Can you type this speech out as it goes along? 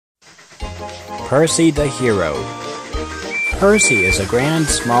Percy the Hero. Percy is a grand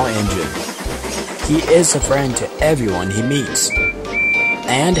small engine. He is a friend to everyone he meets.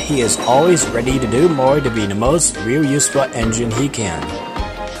 And he is always ready to do more to be the most real useful engine he can.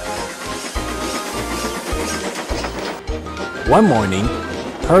 One morning,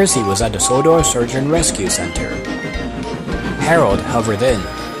 Percy was at the Sodor Search and Rescue Center. Harold hovered in.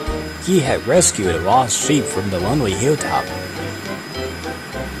 He had rescued a lost sheep from the lonely hilltop.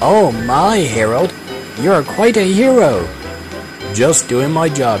 "Oh my, Harold, you're quite a hero." "Just doing my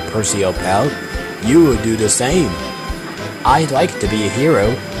job, Percy, old pal. You will do the same." "I'd like to be a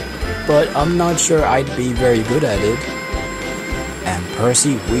hero, but I'm not sure I'd be very good at it." And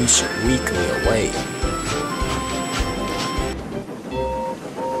Percy wished weakly away.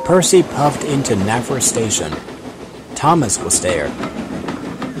 Percy puffed into Knapford Station. Thomas was there.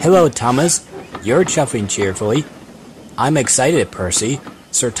 "Hello, Thomas. You're chuffing cheerfully." "I'm excited, Percy.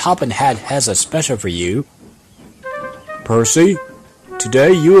 Sir Topham Hatt has a special for you." "Percy,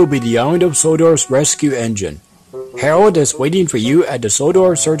 today you will be the owner of Sodor's rescue engine. Harold is waiting for you at the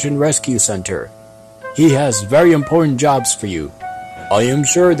Sodor Search and Rescue Center. He has very important jobs for you. I am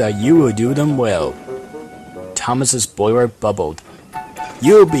sure that you will do them well." Thomas's boiler bubbled.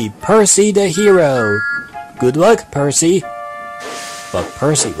 "You'll be Percy the Hero. Good luck, Percy." But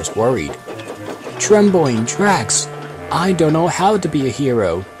Percy was worried. "Trembling tracks. I don't know how to be a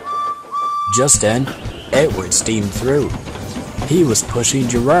hero." Just then, Edward steamed through. He was pushing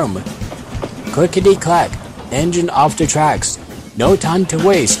Jerome. Clickety-clack, engine off the tracks. No time to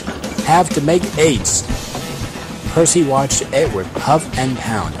waste. Have to make 8s. Percy watched Edward puff and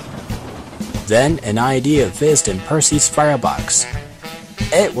pound. Then an idea fizzed in Percy's firebox.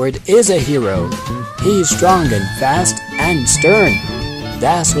 Edward is a hero. He's strong and fast and stern.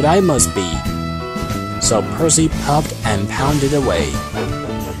 That's what I must be. So Percy puffed and pounded away.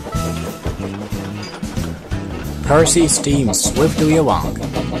 Percy steamed swiftly along.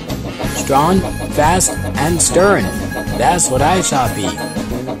 Strong, fast, and stern. That's what I shall be.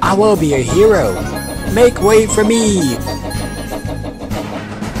 I will be a hero. Make way for me.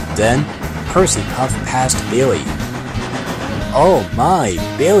 Then Percy puffed past Billy. "Oh my,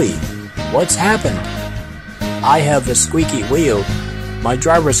 Billy, what's happened?" "I have a squeaky wheel. My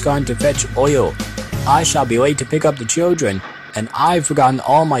driver's gone to fetch oil. I shall be late to pick up the children, and I've forgotten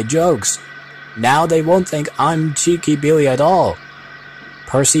all my jokes. Now they won't think I'm Cheeky Billy at all."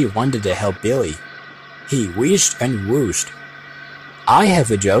 Percy wanted to help Billy. He wheezed and whooshed. "I have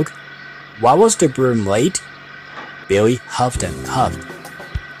a joke. Why was the broom late?" Billy huffed and puffed.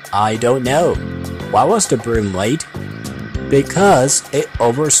 "I don't know. Why was the broom late?" "Because it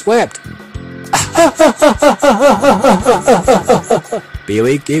overswept."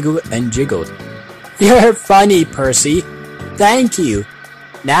 Billy giggled and jiggled. "You're funny, Percy. Thank you.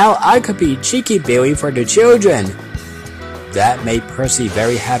 Now I could be Cheeky Billy for the children." That made Percy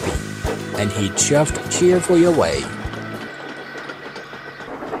very happy, and he chuffed cheerfully away.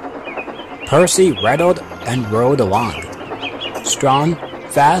 Percy rattled and rolled along. Strong,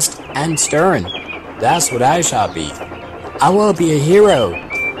 fast, and stern. That's what I shall be. I will be a hero.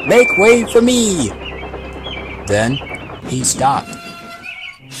 Make way for me. Then he stopped.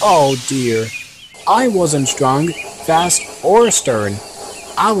 Oh dear. I wasn't strong, fast, or stern.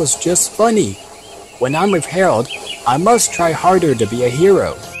 I was just funny. When I'm with Harold, I must try harder to be a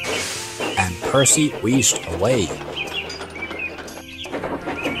hero. And Percy wheezed away.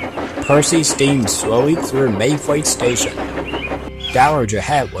 Percy steamed slowly through Mayfleet Station. Dowager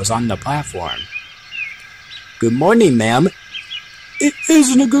Hatt was on the platform. "Good morning, ma'am." "It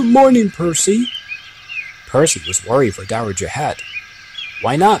isn't a good morning, Percy." Percy was worried for Dowager Hatt.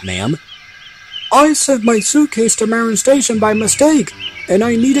 "Why not, ma'am?" "I sent my suitcase to Marin Station by mistake, and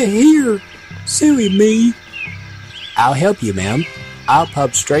I need it here. Silly me." "I'll help you, ma'am. I'll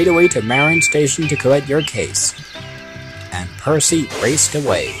pop straight away to Marin Station to collect your case." And Percy raced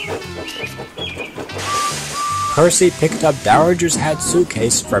away. Percy picked up Dowager Hatt's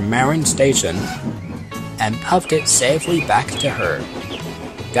suitcase from Marin Station and puffed it safely back to her.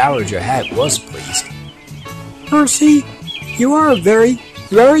 Dowager Hatt was pleased. "Percy, you are very,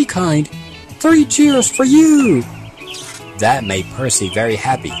 very kind. 3 cheers for you." That made Percy very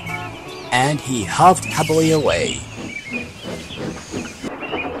happy, and he huffed happily away.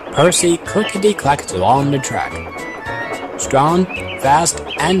 Percy clickety-clacked along the track. Strong, fast,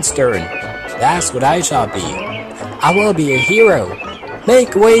 and stern. That's what I shall be. I will be a hero.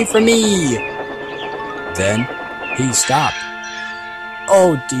 Make way for me. Then he stopped.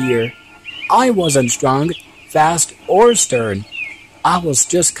 Oh dear. I wasn't strong, fast, or stern. I was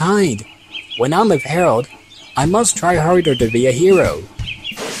just kind. When I'm with Harold, I must try harder to be a hero.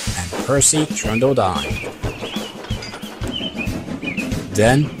 And Percy trundled on.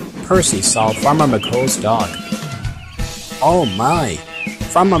 Then Percy saw Farmer McColl's dog. Oh my!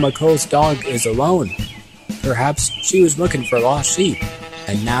 Farmer McColl's dog is alone. Perhaps she was looking for lost sheep,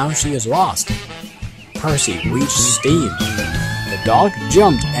 and now she is lost. Percy reached steam. The dog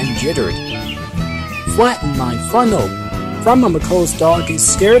jumped and jittered. Flatten my funnel! Farmer McColl's dog is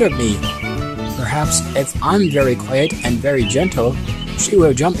scared of me. Perhaps if I'm very quiet and very gentle, she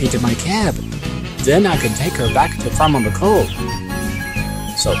will jump into my cab. Then I can take her back to Farmer McColl.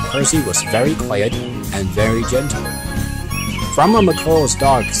 So Percy was very quiet and very gentle. Farmer McColl's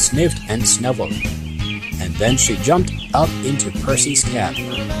dog sniffed and snuggled, and then she jumped up into Percy's cab.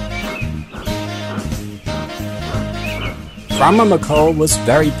 Farmer McColl was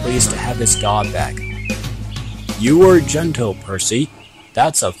very pleased to have his dog back. You were gentle, Percy.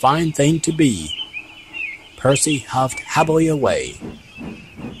 That's a fine thing to be. Percy huffed happily away.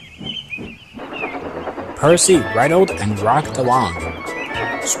 Percy rattled and rocked along.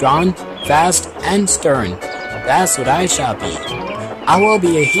 Strong, fast, and stern. That's what I shall be. I will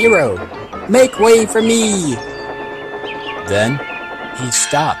be a hero. Make way for me. Then he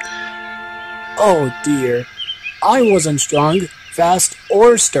stopped. Oh dear. I wasn't strong, fast,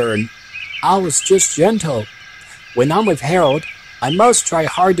 or stern. I was just gentle. When I'm with Harold, I must try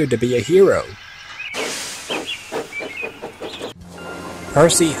harder to be a hero.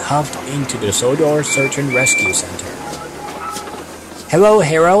 Percy huffed into the Sodor Search and Rescue Center. Hello,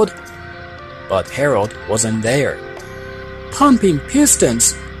 Harold. But Harold wasn't there. Pumping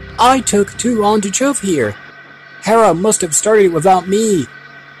pistons! I took too long to shove here. Harold must have started without me.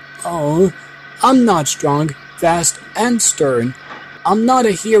 Oh, I'm not strong, fast, and stern. I'm not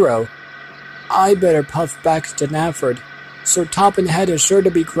a hero. I better puff back to Nafford. Sir Toppenhead is sure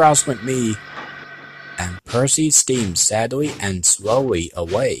to be cross with me. And Percy steamed sadly and slowly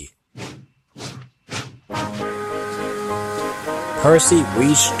away. Percy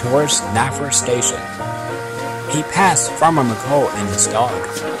reached towards Nafford Station. He passed Farmer McColl and his dog.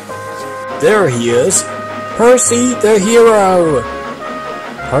 There he is! Percy the Hero!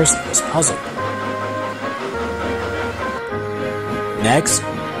 Percy was puzzled. Next,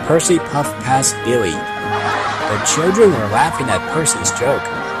 Percy puffed past Billy. The children were laughing at Percy's joke.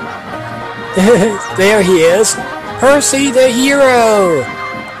 There he is! Percy the Hero!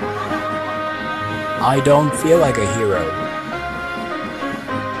 I don't feel like a hero.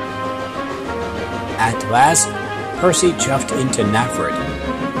 At last, Percy chuffed into Nafford.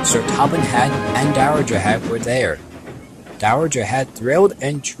 Sir Toppenhead and Dowager Hat were there. Dowager Hat thrilled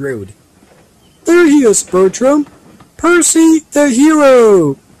and shrewd. There he is, Bertram! Percy the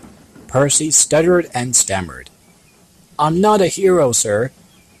Hero! Percy stuttered and stammered. I'm not a hero, sir.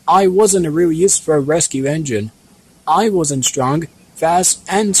 I wasn't a real use for a rescue engine. I wasn't strong, fast,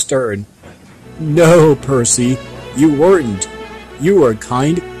 and stern. No, Percy, you weren't. You were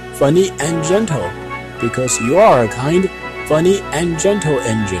kind, funny, and gentle. Because you are a kind, funny, and gentle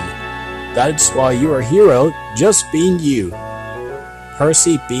engine. That's why you're a hero, just being you.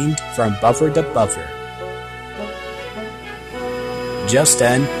 Percy beamed from buffer to buffer. Just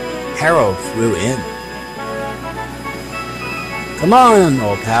then, Harold flew in. Come on,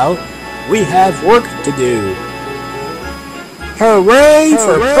 old pal. We have work to do. Hooray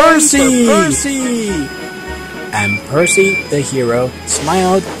for Percy! And Percy the Hero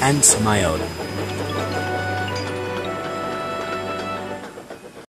smiled and smiled.